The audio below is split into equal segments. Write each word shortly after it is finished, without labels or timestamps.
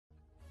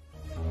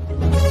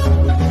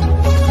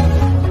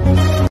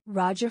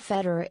Roger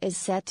Federer is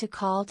set to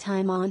call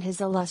time on his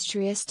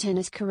illustrious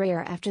tennis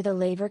career after the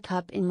Laver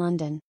Cup in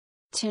London.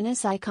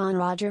 Tennis icon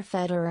Roger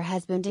Federer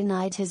has been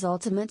denied his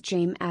ultimate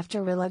dream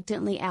after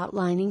reluctantly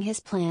outlining his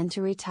plan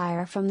to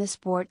retire from the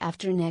sport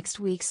after next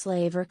week's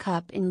Laver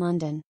Cup in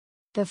London.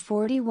 The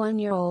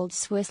 41-year-old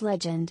Swiss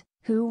legend,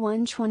 who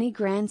won 20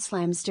 Grand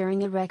Slams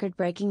during a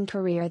record-breaking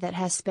career that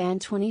has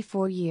spanned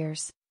 24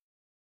 years,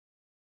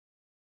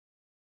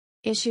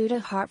 issued a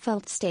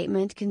heartfelt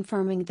statement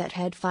confirming that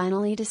had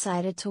finally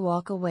decided to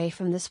walk away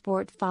from the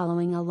sport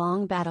following a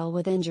long battle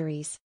with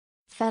injuries.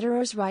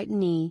 Federer's right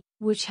knee,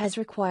 which has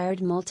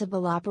required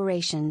multiple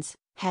operations,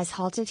 has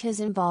halted his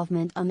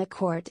involvement on the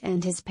court,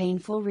 and his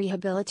painful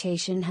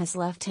rehabilitation has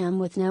left him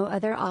with no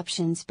other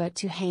options but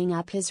to hang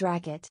up his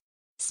racket.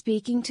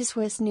 Speaking to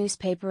Swiss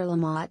newspaper Le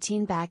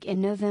Matin back in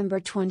November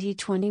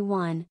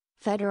 2021,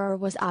 Federer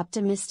was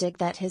optimistic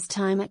that his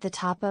time at the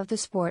top of the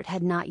sport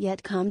had not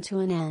yet come to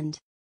an end.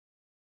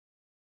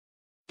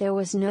 There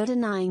was no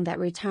denying that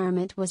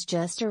retirement was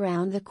just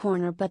around the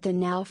corner, but the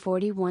now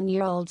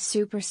 41-year-old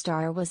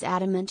superstar was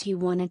adamant he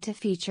wanted to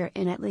feature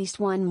in at least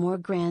one more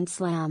Grand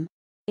Slam.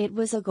 It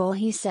was a goal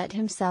he set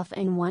himself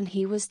and one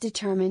he was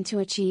determined to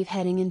achieve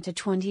heading into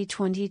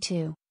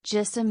 2022,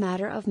 just a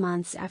matter of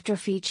months after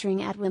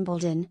featuring at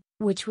Wimbledon,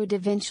 which would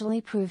eventually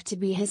prove to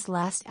be his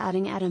last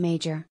outing at a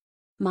major.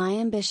 "My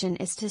ambition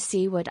is to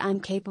see what I'm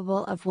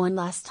capable of one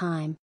last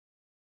time.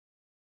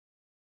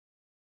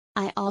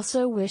 I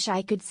also wish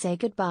I could say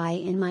goodbye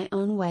in my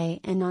own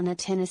way and on a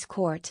tennis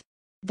court.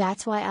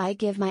 That's why I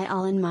give my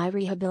all in my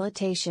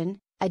rehabilitation,"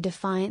 a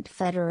defiant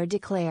Federer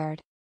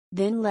declared.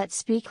 "Then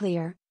let's be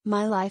clear,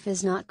 my life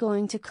is not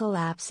going to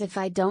collapse if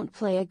I don't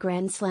play a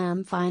Grand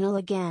Slam final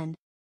again.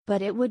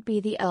 But it would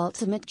be the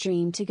ultimate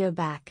dream to go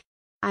back.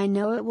 I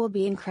know it will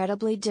be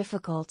incredibly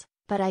difficult,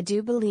 but I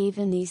do believe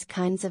in these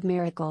kinds of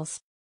miracles.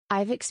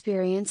 I've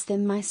experienced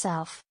them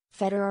myself,"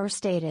 Federer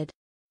stated.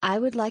 "I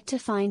would like to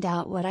find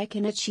out what I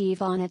can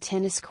achieve on a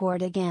tennis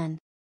court again.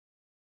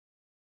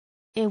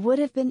 It would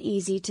have been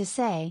easy to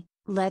say,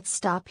 let's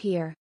stop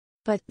here.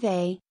 But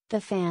they, the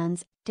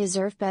fans,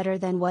 deserve better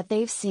than what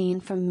they've seen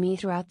from me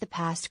throughout the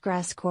past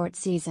grass court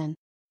season."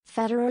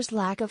 Federer's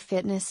lack of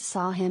fitness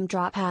saw him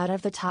drop out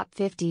of the top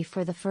 50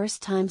 for the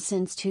first time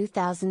since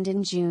 2000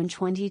 in June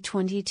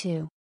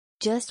 2022.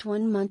 Just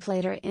 1 month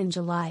later in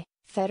July,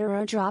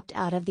 Federer dropped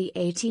out of the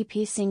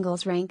ATP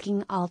singles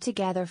ranking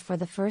altogether for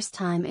the first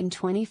time in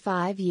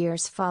 25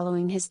 years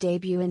following his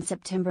debut in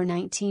September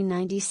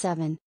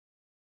 1997.